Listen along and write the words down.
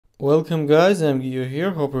Welcome guys, I'm Gio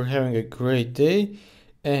here, hope you're having a great day.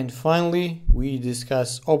 And finally, we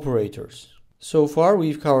discuss operators. So far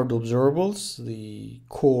we've covered observables, the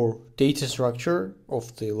core data structure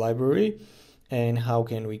of the library, and how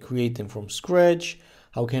can we create them from scratch,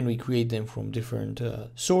 how can we create them from different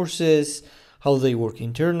sources, how they work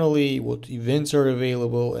internally, what events are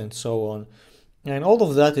available, and so on. And all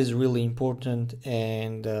of that is really important,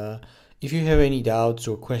 and if you have any doubts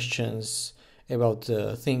or questions about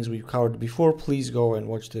things we've covered before, please go and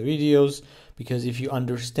watch the videos, because if you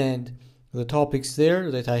understand the topics there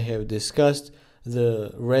that I have discussed,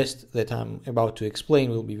 the rest that I'm about to explain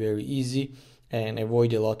will be very easy and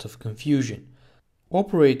avoid a lot of confusion.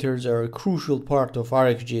 Operators are a crucial part of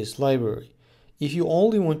RxJS library. If you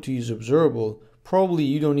only want to use observable, probably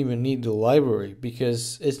you don't even need the library,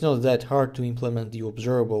 because it's not that hard to implement the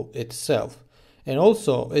observable itself. And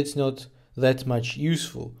also, it's not that much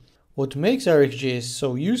useful. What makes RxJS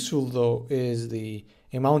so useful though is the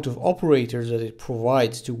amount of operators that it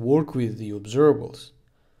provides to work with the observables.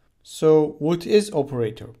 So what is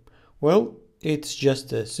operator? Well, it's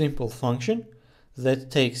just a simple function that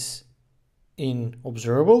takes in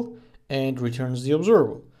observable and returns the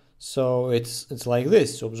observable. So it's like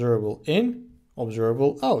this: observable in,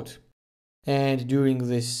 observable out. And during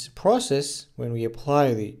this process, when we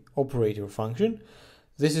apply the operator function,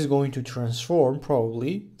 this is going to transform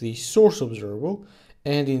probably the source observable,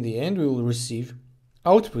 and in the end we will receive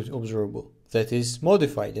output observable that is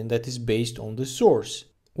modified and that is based on the source.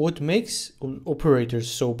 What makes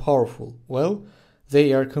operators so powerful? Well,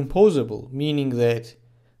 they are composable, meaning that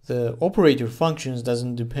the operator functions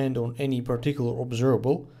doesn't depend on any particular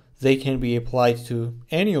observable. They can be applied to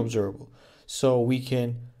any observable. So we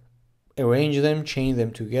can arrange them, chain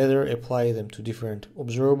them together, apply them to different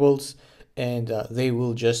observables, and they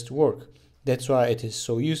will just work. That's why it is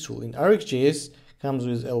so useful. In RxJS comes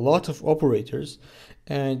with a lot of operators,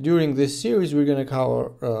 and during this series we're going to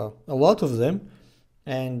cover a lot of them,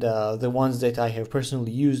 and the ones that I have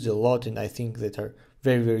personally used a lot and I think that are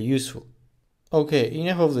very useful. Okay,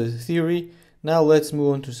 enough of the theory. Now let's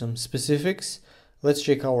move on to some specifics. Let's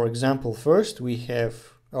check our example first. We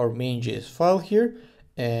have our main.js file here,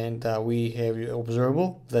 and we have the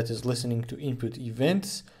observable that is listening to input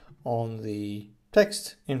events on the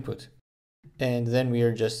text input, and then we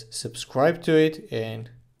are just subscribed to it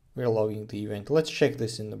and we're logging the event. Let's check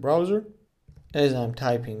this in the browser. As I'm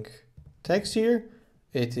typing text here,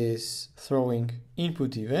 it is throwing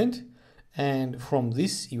input event, and from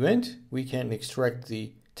this event we can extract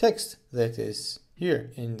the text that is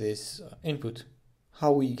here in this input.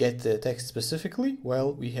 How we get the text specifically?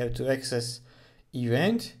 Well, we have to access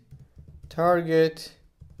event target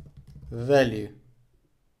value.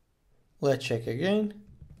 Let's check again,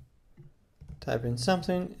 type in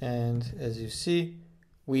something, and as you see,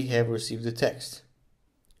 we have received the text.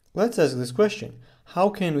 Let's ask this question: how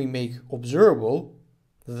can we make observable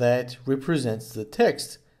that represents the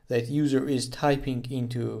text that user is typing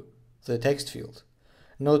into the text field?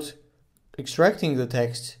 Not extracting the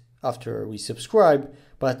text after we subscribe,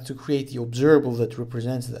 but to create the observable that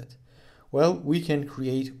represents that. Well, we can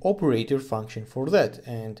create operator function for that,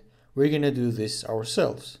 and we're gonna do this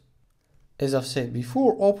ourselves. As I've said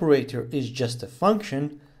before, operator is just a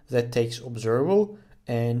function that takes observable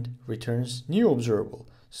and returns new observable.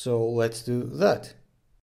 So let's do that.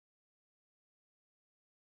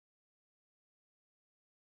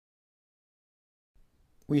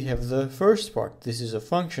 We have the first part. This is a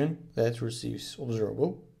function that receives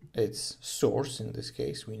observable. It's source in this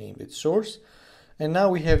case. We named it source. And now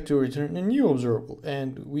we have to return a new observable.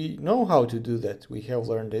 And we know how to do that. We have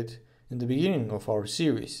learned it in the beginning of our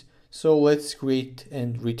series. So let's create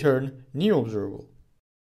and return new observable.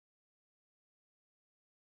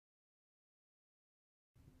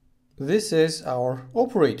 This is our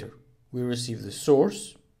operator. We receive the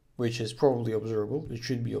source, which is probably observable. It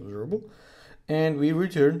should be observable. And we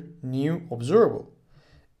return new observable.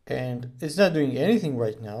 And it's not doing anything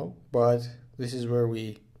right now, but this is where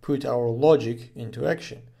we put our logic into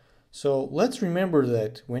action. So let's remember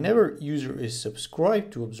that whenever user is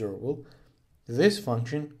subscribed to observable, this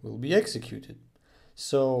function will be executed.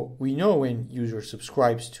 So we know when user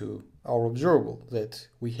subscribes to our observable that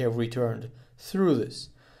we have returned through this.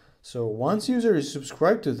 So once user is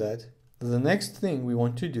subscribed to that, the next thing we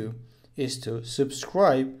want to do is to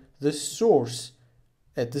subscribe the source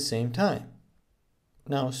at the same time.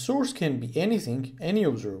 Now, source can be anything, any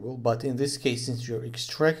observable, but in this case, since you're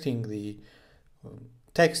extracting the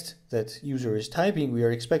text that user is typing, we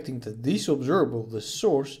are expecting that this observable, the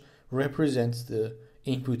source, represents the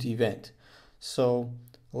input event. So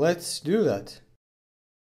let's do that.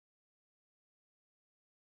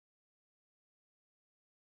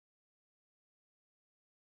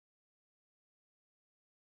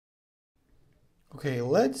 Okay,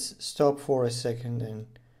 let's stop for a second and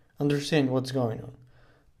understand what's going on.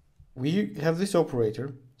 We have this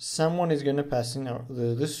operator. Someone is going to pass in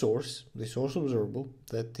the source observable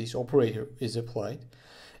that this operator is applied.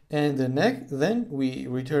 And then we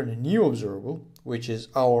return a new observable, which is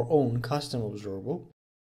our own custom observable.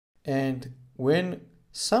 And when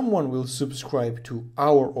someone will subscribe to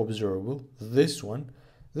our observable,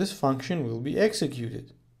 this function will be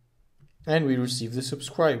executed. And we receive the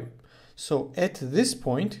subscriber. So at this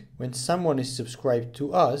point, when someone is subscribed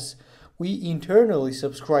to us, we internally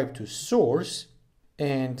subscribe to source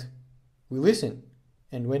and we listen.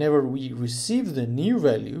 And whenever we receive the new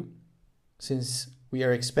value, since we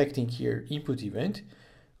are expecting here input event,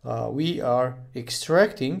 we are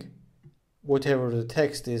extracting whatever the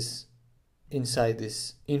text is inside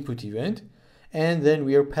this input event, and then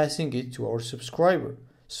we are passing it to our subscriber.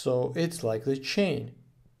 So it's like the chain.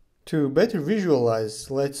 To better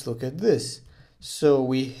visualize, let's look at this. So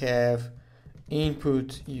we have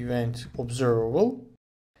input event observable,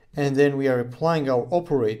 and then we are applying our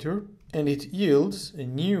operator, and it yields a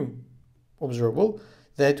new observable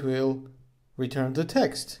that will return the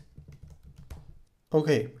text.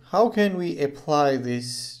 Okay, how can we apply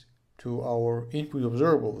this to our input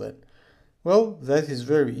observable then? Well, that is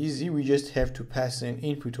very easy. We just have to pass in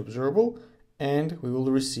input observable and we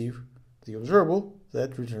will receive the observable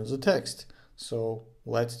that returns the text. So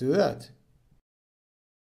let's do that.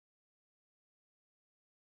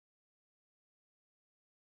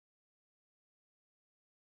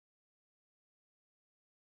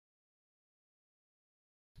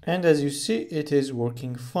 And as you see, it is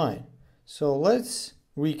working fine. So let's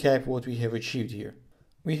recap what we have achieved here.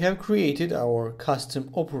 We have created our custom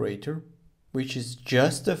operator, which is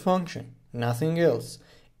just a function, nothing else.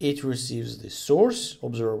 It receives the source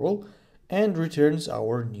observable and returns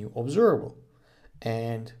our new observable.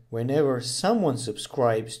 And whenever someone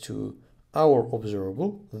subscribes to our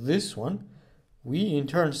observable, this one, we in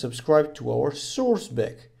turn subscribe to our source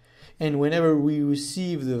back. And whenever we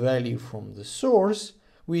receive the value from the source,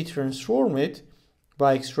 we transform it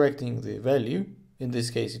by extracting the value, in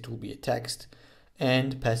this case it will be a text,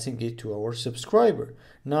 and passing it to our subscriber.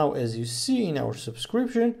 Now, as you see in our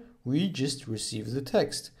subscription, we just receive the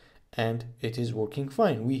text and it is working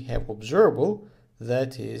fine. We have observable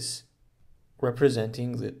that is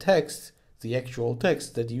representing the text, the actual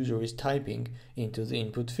text that the user is typing into the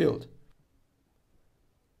input field.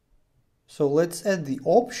 So let's add the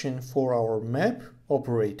option for our map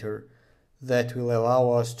operator that will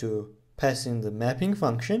allow us to pass in the mapping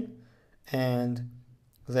function and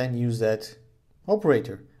then use that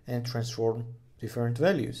operator and transform different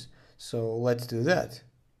values. So let's do that.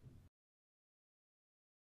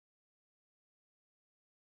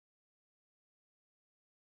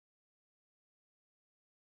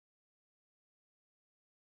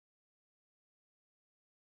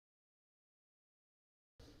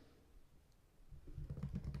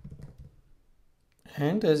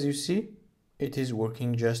 And as you see, it is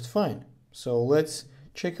working just fine. So let's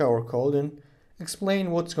check our code and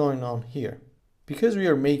explain what's going on here. Because we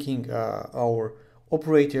are making our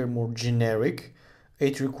operator more generic,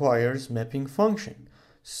 it requires mapping function.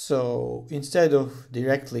 So instead of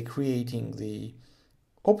directly creating the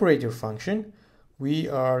operator function, we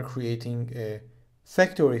are creating a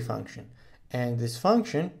factory function. And this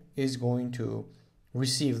function is going to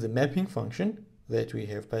receive the mapping function that we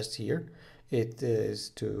have passed here. It is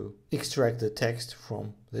to extract the text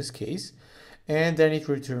from this case, and then it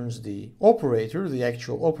returns the operator, the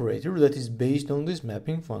actual operator that is based on this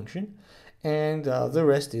mapping function, and the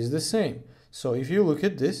rest is the same. So if you look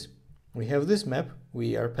at this, we have this map,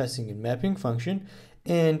 we are passing a mapping function,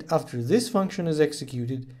 and after this function is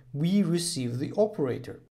executed, we receive the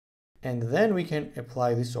operator. And then we can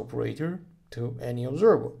apply this operator to any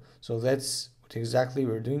observable. So that's what exactly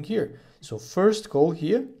we're doing here. So first call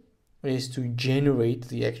here is to generate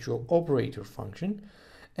the actual operator function,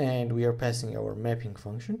 and we are passing our mapping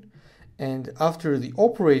function. And after the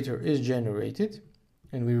operator is generated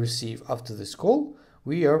and we receive after this call,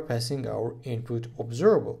 we are passing our input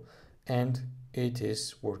observable, and it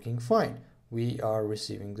is working fine. We are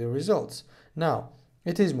receiving the results. Now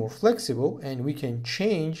it is more flexible and we can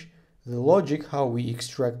change the logic how we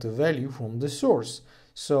extract the value from the source.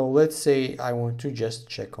 So let's say I want to just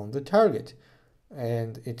check on the target.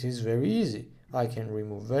 And it is very easy. I can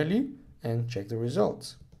remove value and check the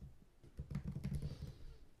results.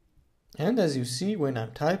 And as you see, when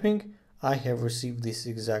I'm typing, I have received this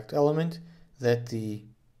exact element that the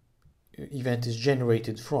event is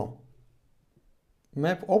generated from.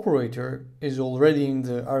 Map operator is already in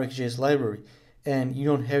the RxJS library, and you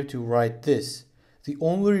don't have to write this. The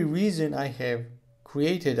only reason I have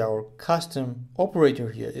created our custom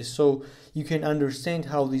operator here is so you can understand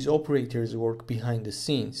how these operators work behind the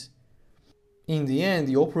scenes. In the end,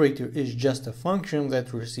 the operator is just a function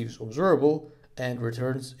that receives observable and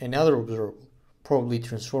returns another observable, probably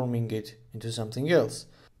transforming it into something else.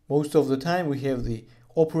 Most of the time we have the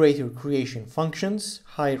operator creation functions,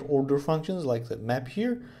 higher order functions like the map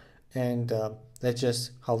here, and that's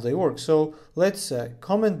just how they work. So let's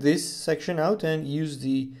comment this section out and use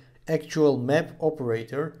the actual map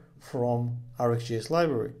operator from RxJS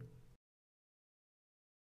library.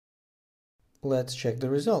 Let's check the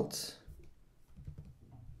results.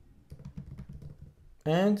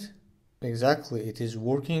 And exactly, it is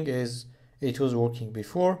working as it was working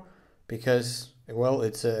before because, well,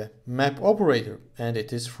 it's a map operator and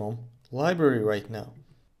it is from library right now.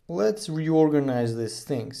 Let's reorganize these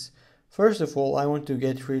things. First of all, I want to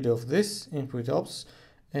get rid of this input ops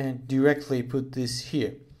and directly put this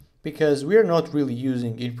here because we are not really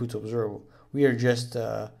using input observable. We are just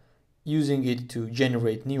using it to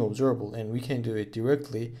generate new observable, and we can do it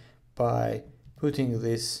directly by putting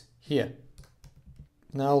this here.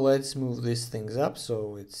 Now let's move these things up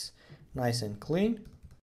so it's nice and clean.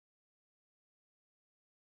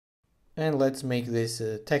 And let's make this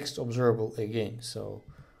text observable again. So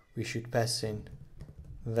we should pass in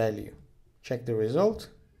value. Check the result.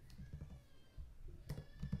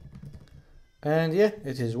 And yeah,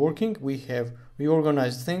 it is working. We have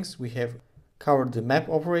reorganized things. We have covered the map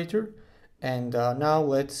operator. And now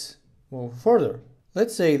let's move further.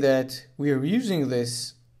 Let's say that we are using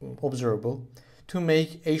this observable to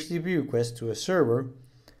make HTTP requests to a server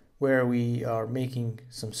where we are making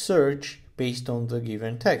some search based on the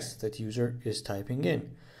given text that user is typing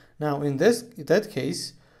in. Now in that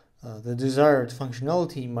case, the desired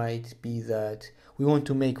functionality might be that we want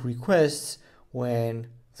to make requests when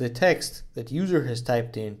the text that user has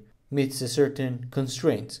typed in meets a certain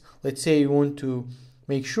constraints. Let's say we want to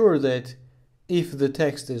make sure that if the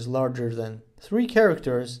text is larger than 3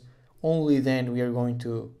 characters, only then we are going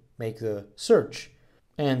to make the search.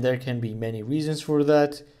 And there can be many reasons for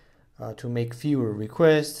that. To make fewer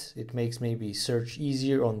requests, it makes maybe search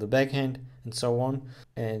easier on the backend and so on.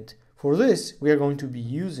 And for this, we are going to be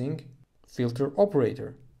using filter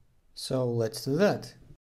operator. So let's do that.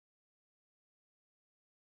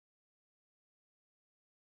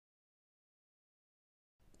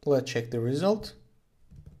 Let's check the result.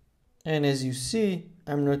 And as you see,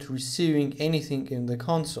 I'm not receiving anything in the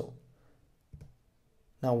console.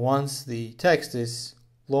 Now, once the text is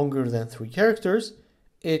longer than 3 characters,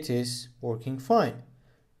 it is working fine.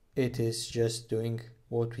 It is just doing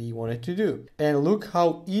what we wanted to do. And look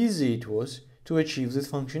how easy it was to achieve this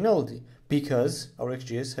functionality because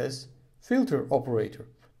RxJS has filter operator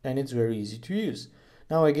and it's very easy to use.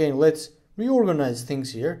 Now again, let's reorganize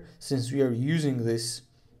things here since we are using this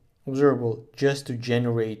observable just to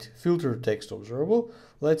generate filter text observable.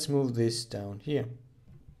 Let's move this down here.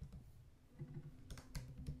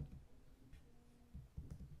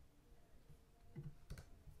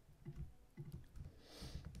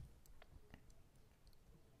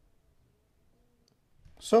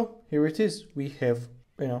 So here it is. We have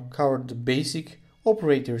covered the basic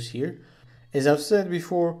operators here. As I've said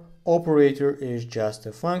before, operator is just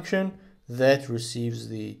a function that receives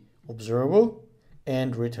the observable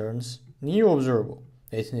and returns new observable.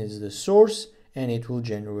 It needs the source and it will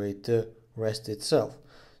generate the rest itself.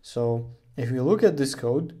 So if we look at this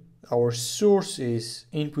code, our source is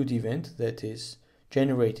input event that is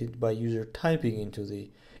generated by user typing into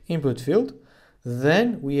the input field.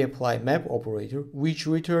 Then we apply map operator, which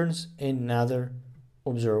returns another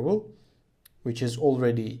observable, which is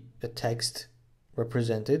already a text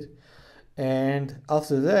represented. And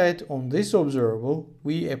after that, on this observable,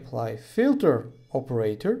 we apply filter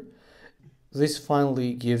operator. This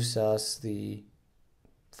finally gives us the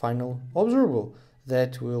final observable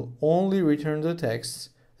that will only return the texts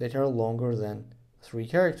that are longer than 3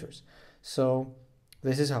 characters. So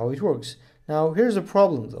this is how it works. Now here's a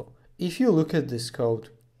problem though. If you look at this code,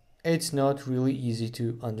 it's not really easy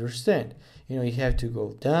to understand. You have to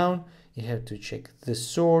go down, you have to check the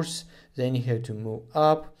source, then you have to move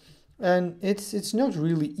up, and it's not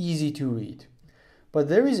really easy to read. But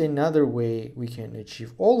there is another way we can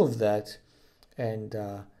achieve all of that, and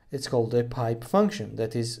it's called a pipe function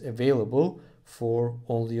that is available for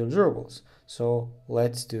all the observables. So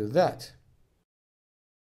let's do that.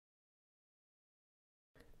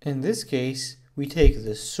 In this case, we take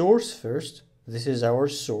the source first. This is our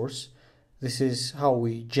source. This is how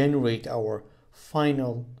we generate our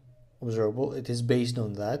final observable. It is based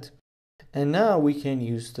on that. And now we can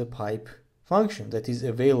use the pipe function that is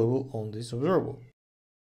available on this observable.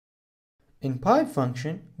 In pipe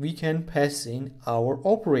function, we can pass in our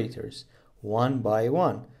operators one by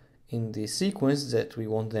one in the sequence that we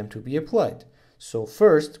want them to be applied. So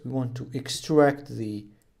first, we want to extract the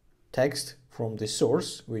text from the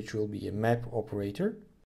source, which will be a map operator.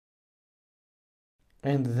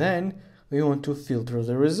 And then we want to filter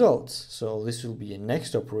the results. So this will be a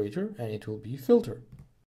next operator and it will be filter.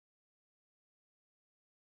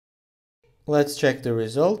 Let's check the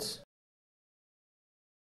results.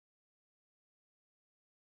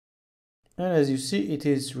 And as you see, it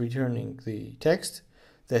is returning the text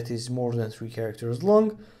that is more than 3 characters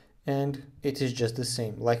long, and it is just the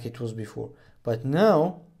same like it was before. But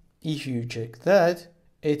now, if you check that,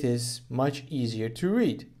 it is much easier to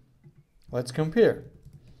read. Let's compare.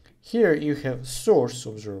 Here you have source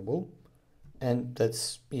observable, and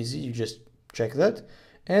that's easy, you just check that.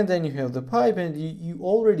 And then you have the pipe, and you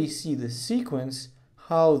already see the sequence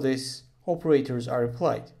how these operators are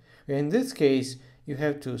applied. In this case, you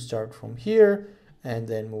have to start from here and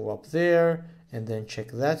then move up there and then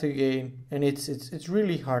check that again, and it's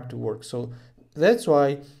really hard to work. So that's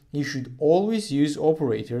why you should always use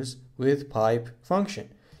operators with pipe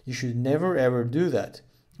function. You should never ever do that.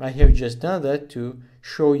 I have just done that to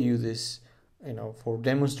show you this, for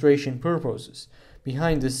demonstration purposes.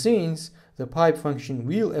 Behind the scenes, the pipe function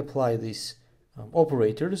will apply these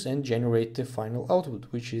operators and generate the final output,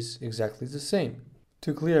 which is exactly the same.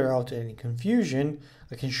 To clear out any confusion,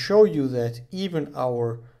 I can show you that even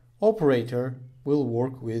our operator will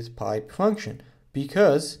work with pipe function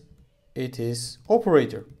because it is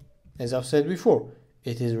operator. As I've said before,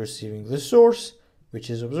 it is receiving the source, which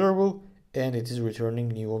is observable, and it is returning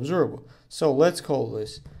new observable. So let's call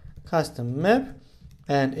this custom map,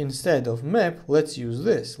 and instead of map, let's use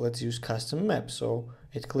this. Let's use custom map, so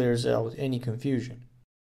it clears out any confusion.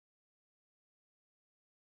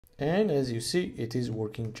 And as you see, it is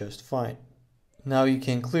working just fine. Now you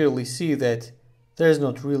can clearly see that there's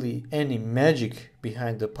not really any magic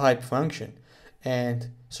behind the pipe function,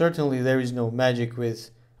 and certainly there is no magic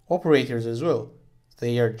with operators as well.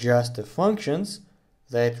 They are just the functions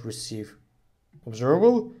that receive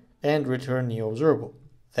observable and return new observable.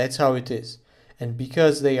 That's how it is. And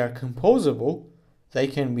because they are composable, they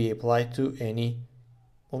can be applied to any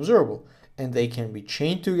observable, and they can be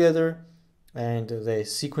chained together, and the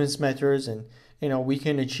sequence matters, and we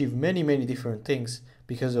can achieve many different things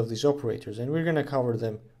because of these operators, and we're going to cover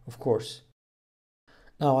them, of course.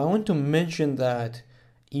 Now I want to mention that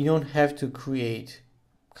you don't have to create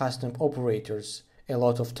custom operators a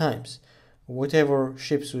lot of times. Whatever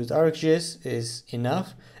ships with RxJS is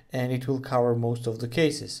enough, and it will cover most of the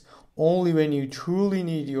cases. Only when you truly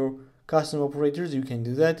need your custom operators you can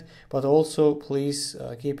do that, but also please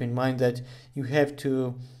keep in mind that you have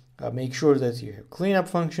to make sure that you have cleanup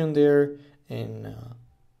function there in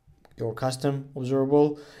your custom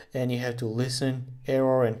observable, and you have to listen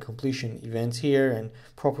error and completion events here and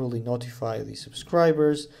properly notify the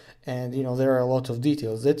subscribers, and there are a lot of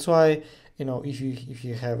details. That's why if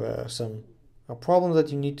you have a problem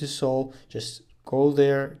that you need to solve, just go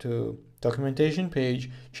there to documentation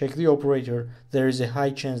page, check the operator. There is a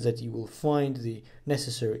high chance that you will find the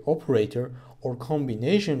necessary operator or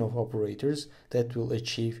combination of operators that will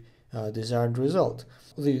achieve desired result.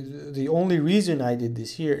 The only reason I did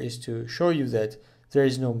this here is to show you that there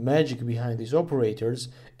is no magic behind these operators,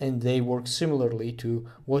 and they work similarly to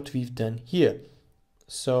what we've done here.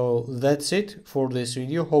 So that's it for this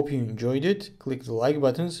video. Hope you enjoyed it. Click the like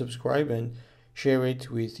button, subscribe, and share it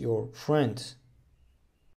with your friends.